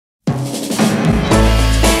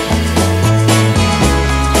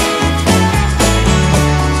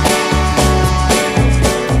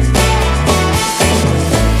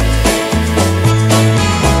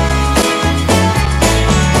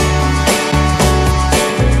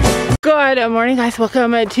Good morning, guys.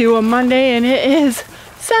 Welcome to a Monday, and it is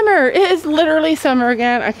summer. It is literally summer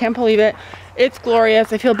again. I can't believe it. It's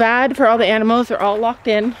glorious. I feel bad for all the animals. They're all locked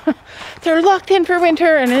in. They're locked in for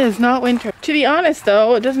winter, and it is not winter. To be honest,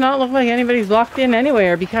 though, it does not look like anybody's locked in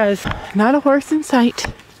anywhere because not a horse in sight.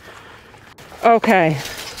 Okay.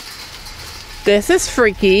 This is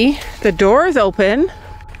freaky. The door is open.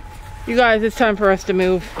 You guys, it's time for us to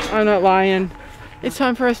move. I'm not lying. It's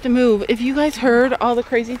time for us to move. If you guys heard all the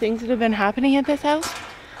crazy things that have been happening at this house,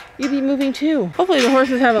 you'd be moving too. Hopefully the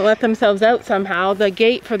horses haven't let themselves out somehow. The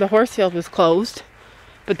gate for the horse field was closed,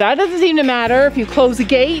 but that doesn't seem to matter if you close the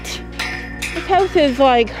gate. This house is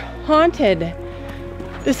like haunted.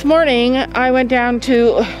 This morning I went down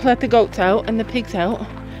to let the goats out and the pigs out,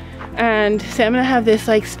 and Sam and I have this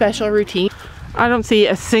like special routine. I don't see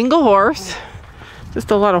a single horse,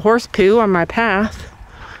 just a lot of horse poo on my path.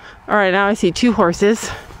 All right, now I see 2 horses.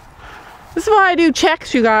 This is why I do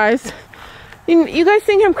checks, you guys. You guys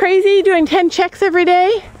think I'm crazy doing 10 checks every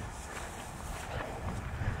day?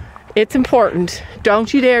 It's important.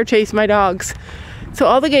 Don't you dare chase my dogs. So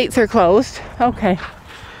all the gates are closed. Okay.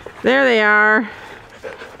 There they are.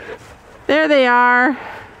 There they are.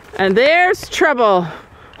 And there's trouble.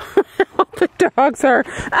 All the dogs are.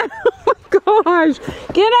 Oh my gosh.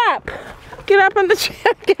 Get up. Get up on the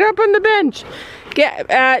chair. Get up on the bench.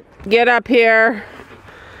 Get up here.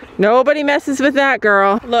 Nobody messes with that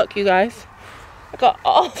girl. Look, you guys. I got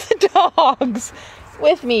all the dogs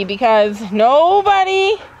with me because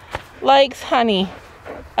nobody likes Honey.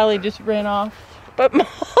 Ellie just ran off. But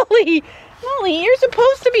Molly, you're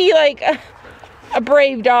supposed to be like a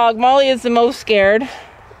brave dog. Molly is the most scared.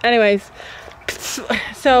 Anyways,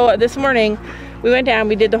 so this morning we went down,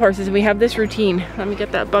 we did the horses, and we have this routine. Let me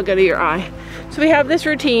get that bug out of your eye. So we have this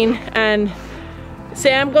routine, and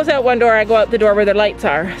Sam goes out one door, I go out the door where the lights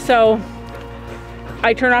are. So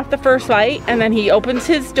I turn off the first light, and then he opens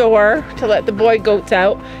his door to let the boy goats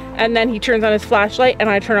out, and then he turns on his flashlight, and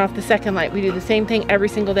I turn off the second light. We do the same thing every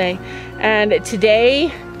single day. And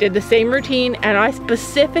today did the same routine, and I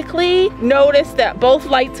specifically noticed that both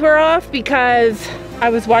lights were off because I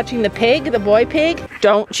was watching the pig, the boy pig.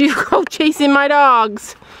 Don't you go chasing my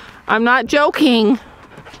dogs. I'm not joking.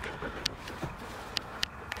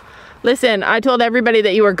 Listen, I told everybody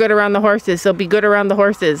that you were good around the horses, so be good around the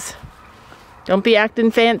horses. Don't be acting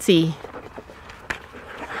fancy.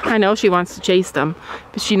 I know she wants to chase them,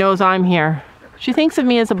 but she knows I'm here. She thinks of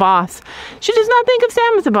me as a boss. She does not think of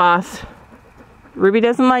Sam as a boss. Ruby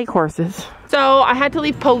doesn't like horses. So I had to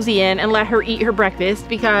leave Posey in and let her eat her breakfast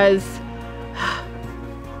because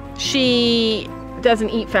she doesn't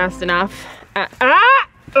eat fast enough.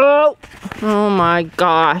 Oh my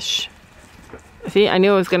gosh. See, I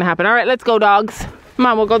knew it was gonna happen. All right, let's go, dogs. Come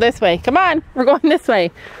on, we'll go this way. Come on, we're going this way.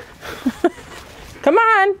 Come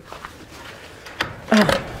on.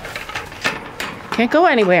 Can't go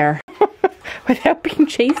anywhere without being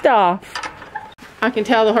chased off. I can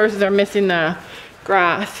tell the horses are missing the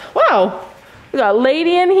grass. Wow, we got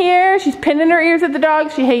Lady in here. She's pinning her ears at the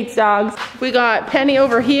dogs. She hates dogs. We got Penny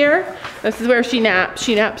over here. This is where she naps.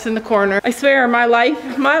 She naps in the corner. I swear, my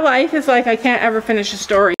life is like I can't ever finish a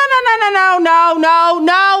story.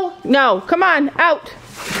 No, come on, out.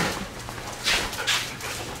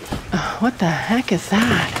 What the heck is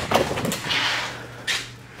that?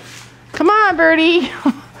 Come on, Birdie.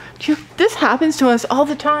 This happens to us all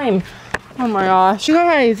the time. Oh my gosh, you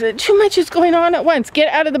guys, too much is going on at once.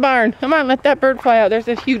 Get out of the barn. Come on, let that bird fly out. There's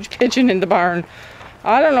a huge pigeon in the barn.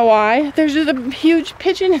 I don't know why. There's just a huge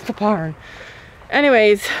pigeon in the barn.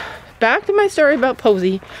 Anyways, back to my story about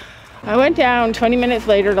Posey. I went down 20 minutes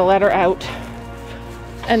later to let her out,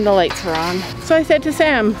 and the lights were on. So I said to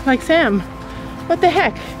Sam, Sam, what the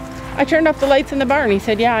heck? I turned off the lights in the barn. He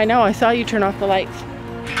said, yeah, I know. I saw you turn off the lights.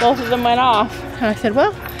 Both of them went off. And I said,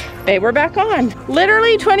 well, they were back on.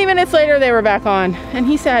 Literally 20 minutes later, they were back on. And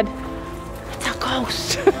he said, it's a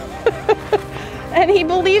ghost. And he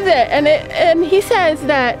believes it. And he says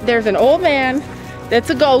that there's an old man that's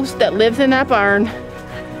a ghost that lives in that barn.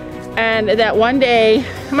 And that one day,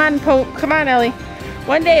 come on, Ellie.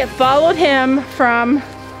 One day it followed him from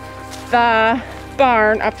the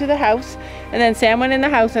barn up to the house. And then Sam went in the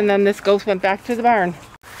house, and then this ghost went back to the barn.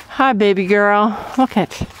 Hi, baby girl. Look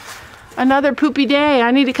at another poopy day.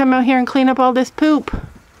 I need to come out here and clean up all this poop.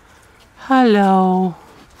 Hello.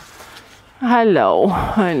 Hello.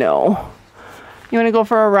 I know. You want to go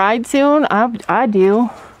for a ride soon? I do.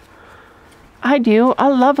 I do. I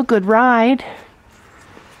love a good ride.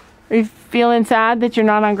 Are you feeling sad that you're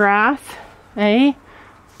not on grass? Hey?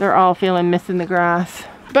 They're all feeling missing the grass.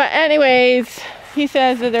 But anyways, he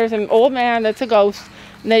says that there's an old man that's a ghost,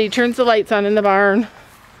 and that he turns the lights on in the barn.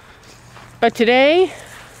 But today,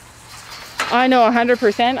 I know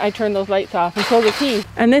 100% I turned those lights off and pulled the key.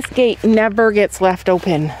 And this gate never gets left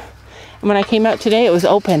open. And when I came out today, it was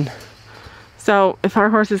open. So if our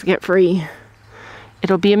horses get free,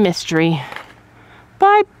 it'll be a mystery.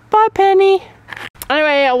 Bye, bye Penny.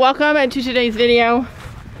 Anyway, welcome to today's video.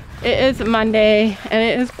 It is Monday and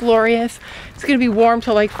it is glorious. It's gonna be warm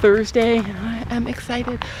till like Thursday and I am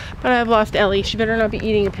excited. But I've lost Ellie. She better not be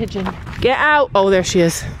eating a pigeon. Get out. Oh, there she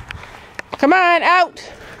is. Come on,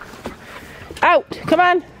 out. Out, come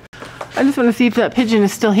on. I just want to see if that pigeon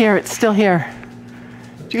is still here. It's still here.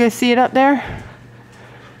 Do you guys see it up there?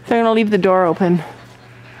 So I'm gonna leave the door open.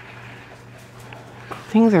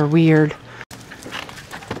 Things are weird.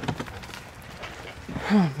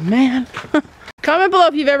 Oh man. Comment below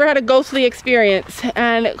if you've ever had a ghostly experience.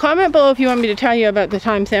 And comment below if you want me to tell you about the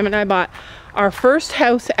time Sam and I bought our first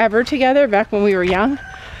house ever together back when we were young.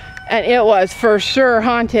 And it was for sure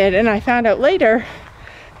haunted. And I found out later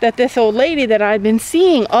that this old lady that I'd been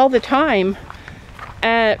seeing all the time,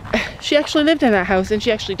 she actually lived in that house and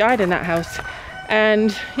she actually died in that house.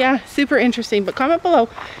 And yeah, super interesting. But comment below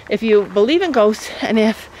if you believe in ghosts and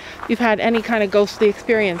if you've had any kind of ghostly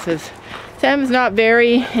experiences. Sam's not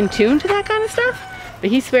very in tune to that kind of stuff, but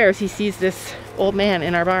he swears he sees this old man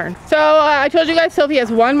in our barn. So I told you guys Sophie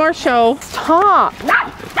has one more show. Stop!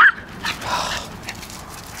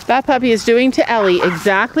 That puppy is doing to Ellie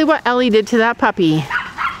exactly what Ellie did to that puppy.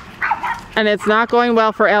 And it's not going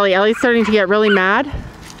well for Ellie. Ellie's starting to get really mad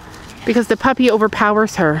because the puppy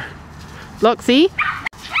overpowers her. Look, see?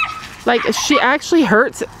 Like, she actually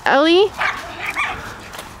hurts Ellie.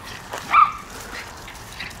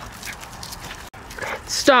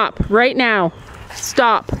 Stop right now.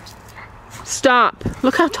 Stop. Stop.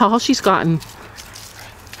 Look how tall she's gotten.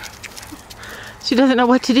 She doesn't know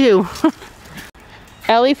what to do.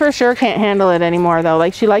 Ellie for sure can't handle it anymore though.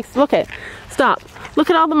 Like, she likes to look at. Stop. Look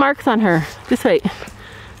at all the marks on her. This way.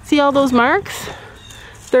 See all those marks?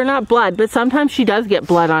 They're not blood, but sometimes she does get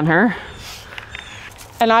blood on her.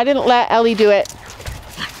 And I didn't let Ellie do it.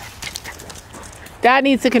 Dad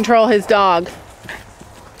needs to control his dog.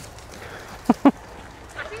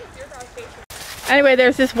 Anyway,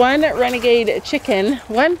 there's this one renegade chicken.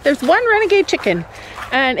 There's one renegade chicken.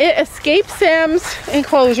 And it escaped Sam's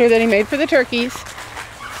enclosure that he made for the turkeys.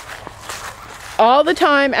 All the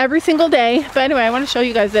time, every single day. But anyway, I want to show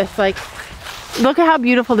you guys this. Like, look at how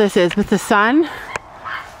beautiful this is with the sun.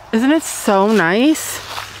 Isn't it so nice?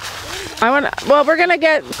 We're gonna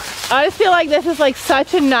get, I just feel like this is like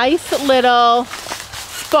such a nice little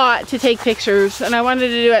spot to take pictures. And I wanted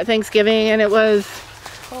to do it at Thanksgiving and it was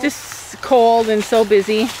just cold and so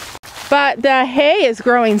busy. But the hay is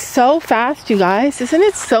growing so fast, you guys. Isn't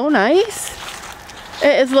it so nice?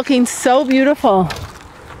 It is looking so beautiful.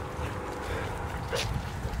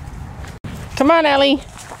 Come on, Ellie.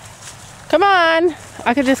 Come on.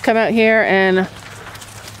 I could just come out here and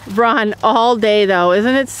run all day though.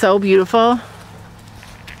 Isn't it so beautiful?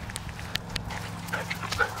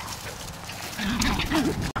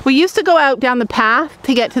 We used to go out down the path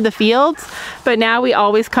to get to the fields, but now we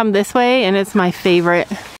always come this way and it's my favorite.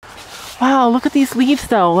 Wow, look at these leaves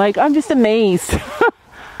though. Like, I'm just amazed.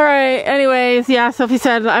 All right, anyways, yeah, Sophie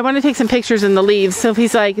said, I want to take some pictures in the leaves.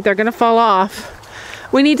 Sophie's like, they're gonna fall off.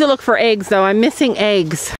 We need to look for eggs though. I'm missing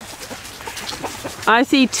eggs. I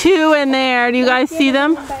see 2 in there. Do you guys see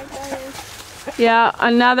them? Yeah,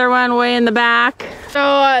 another one way in the back.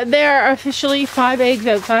 So there are officially 5 eggs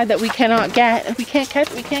outside that we cannot get. We can't get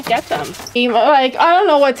them. Like, I don't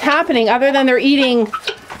know what's happening other than they're eating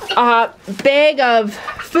a bag of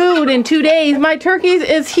food in 2 days. My turkey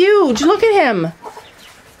is huge. Look at him.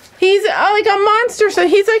 He's like a monster. So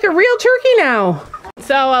he's like a real turkey now.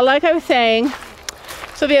 So like I was saying,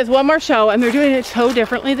 Sophie has one more show and they're doing it so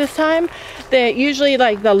differently this time. They usually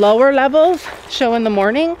like the lower levels show in the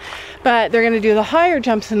morning, but they're gonna do the higher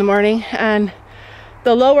jumps in the morning and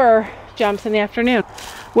the lower jumps in the afternoon.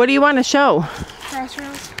 What do you want to show?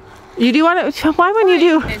 Crossroads. You do want to, why wouldn't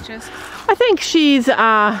you do? Inches. I think she's, But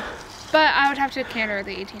I would have to canter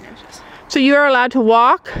the 18 inches. So you're allowed to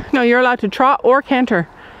walk? No, you're allowed to trot or canter.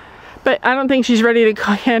 But I don't think she's ready to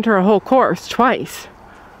canter a whole course twice.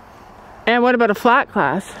 And what about a flat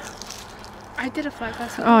class? I did a flat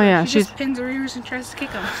class. Oh yeah, she just pins her ears and tries to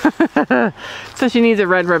kick them. So she needs a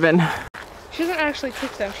red ribbon. She doesn't actually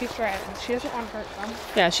kick them, she threatens. She doesn't want to hurt them.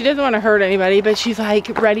 Yeah, she doesn't want to hurt anybody, but she's like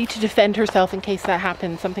ready to defend herself in case that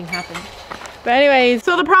happens, something happens. But anyways,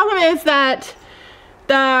 so the problem is that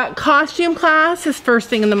the costume class is first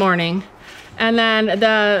thing in the morning. And then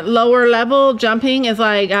the lower level jumping is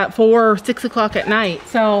like at 4 or 6 o'clock at night.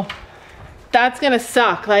 So that's gonna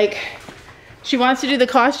suck. Like, She wants to do the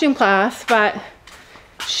costume class, but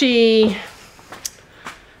she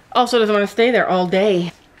also doesn't want to stay there all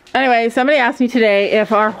day. Anyway, somebody asked me today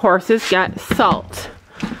if our horses get salt.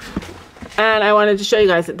 And I wanted to show you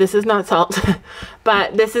guys that this is not salt,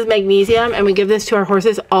 but this is magnesium, and we give this to our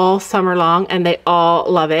horses all summer long, and they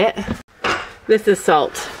all love it. This is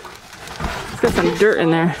salt. It's got some dirt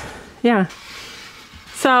in there. Yeah.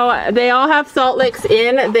 So they all have salt licks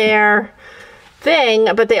in their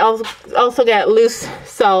thing, but they also get loose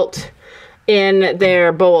salt in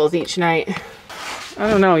their bowls each night. I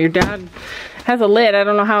don't know, your dad has a lid. I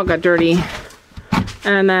don't know how it got dirty.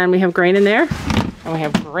 And then we have grain in there, and we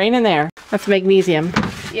have grain in there. That's magnesium.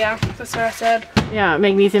 Yeah, that's what I said. Yeah,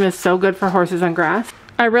 magnesium is so good for horses on grass.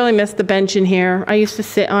 I really miss the bench in here. I used to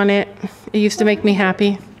sit on it. It used to make me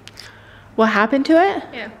happy. What happened to it?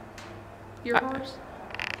 Yeah. Your horse?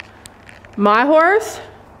 My horse?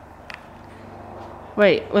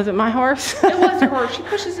 Wait, was it my horse? It was your horse. She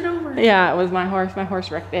pushes it over. Yeah, it was my horse. My horse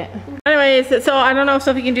wrecked it. Anyways, so I don't know if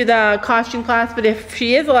Sophie can do the costume class, but if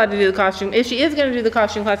she is allowed to do the costume, if she is going to do the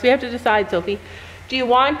costume class, we have to decide, Sophie. Do you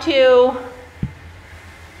want to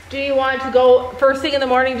go first thing in the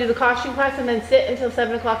morning, do the costume class, and then sit until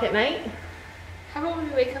 7 o'clock at night? How about we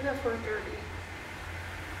wake up at 4:30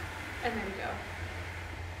 and then go?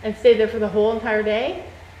 And stay there for the whole entire day?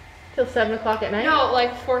 Till 7 o'clock at night? No,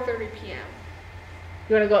 like 4:30 p.m.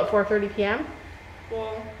 You want to go at 4:30 p.m.?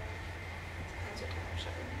 Well,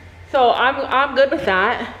 so I'm good with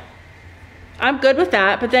that. I'm good with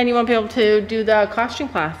that, but then you won't be able to do the costume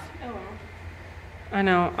class. Oh well. I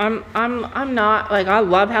know. I'm not, like, I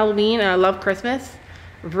love Halloween and I love Christmas.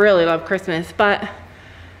 Really love Christmas, but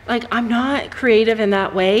like I'm not creative in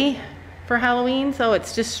that way for Halloween, so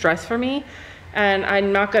it's just stress for me. And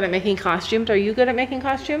I'm not good at making costumes. Are you good at making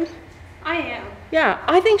costumes? I am. Yeah,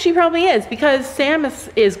 I think she probably is, because Sam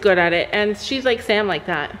is good at it, and she's like Sam like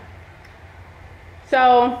that.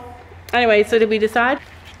 So anyway, so did we decide?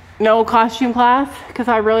 No costume class? Because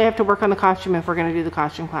I really have to work on the costume if we're going to do the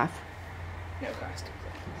costume class. No costume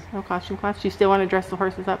class. No costume class? Do you still want to dress the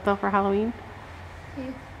horses up though for Halloween?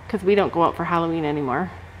 Yeah. Because we don't go out for Halloween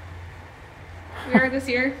anymore. We are this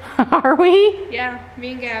year. Are we? Yeah,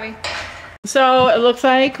 me and Gabby. So it looks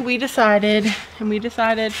like we decided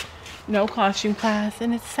no costume class,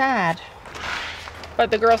 and it's sad. But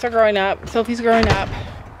the girls are growing up, Sophie's growing up,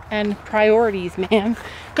 and priorities, man.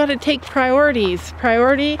 Gotta take priorities.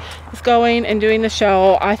 Priority is going and doing the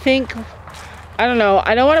show. I think, I don't know,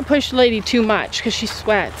 I don't want to push the lady too much because she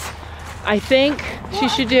sweats. I think she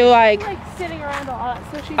should do like sitting around a lot,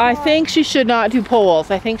 so she's I think she should not do poles.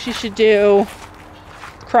 I think she should do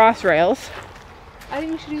cross rails. I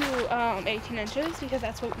think we should do 18 inches because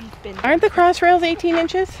that's what we've been doing. Aren't the cross rails 18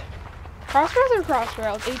 inches? Cross rails are cross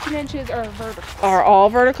rails. 18 inches are verticals. Are all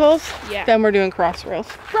verticals? Yeah. Then we're doing cross rails.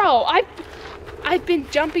 Bro, I've been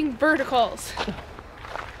jumping verticals.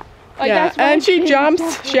 Like, yeah, that's and she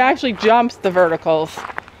jumps. She actually jumps the verticals.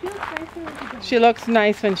 She looks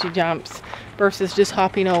nice when she jumps versus just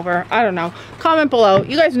hopping over. I don't know. Comment below.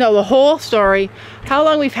 You guys know the whole story, how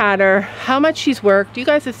long we've had her, how much she's worked. You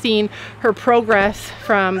guys have seen her progress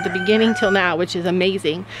from the beginning till now, which is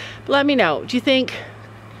amazing. But let me know. Do you think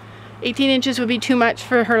 18 inches would be too much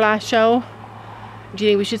for her last show? Do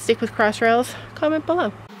you think we should stick with cross rails? Comment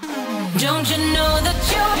below. Don't you know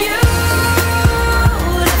that you're beautiful?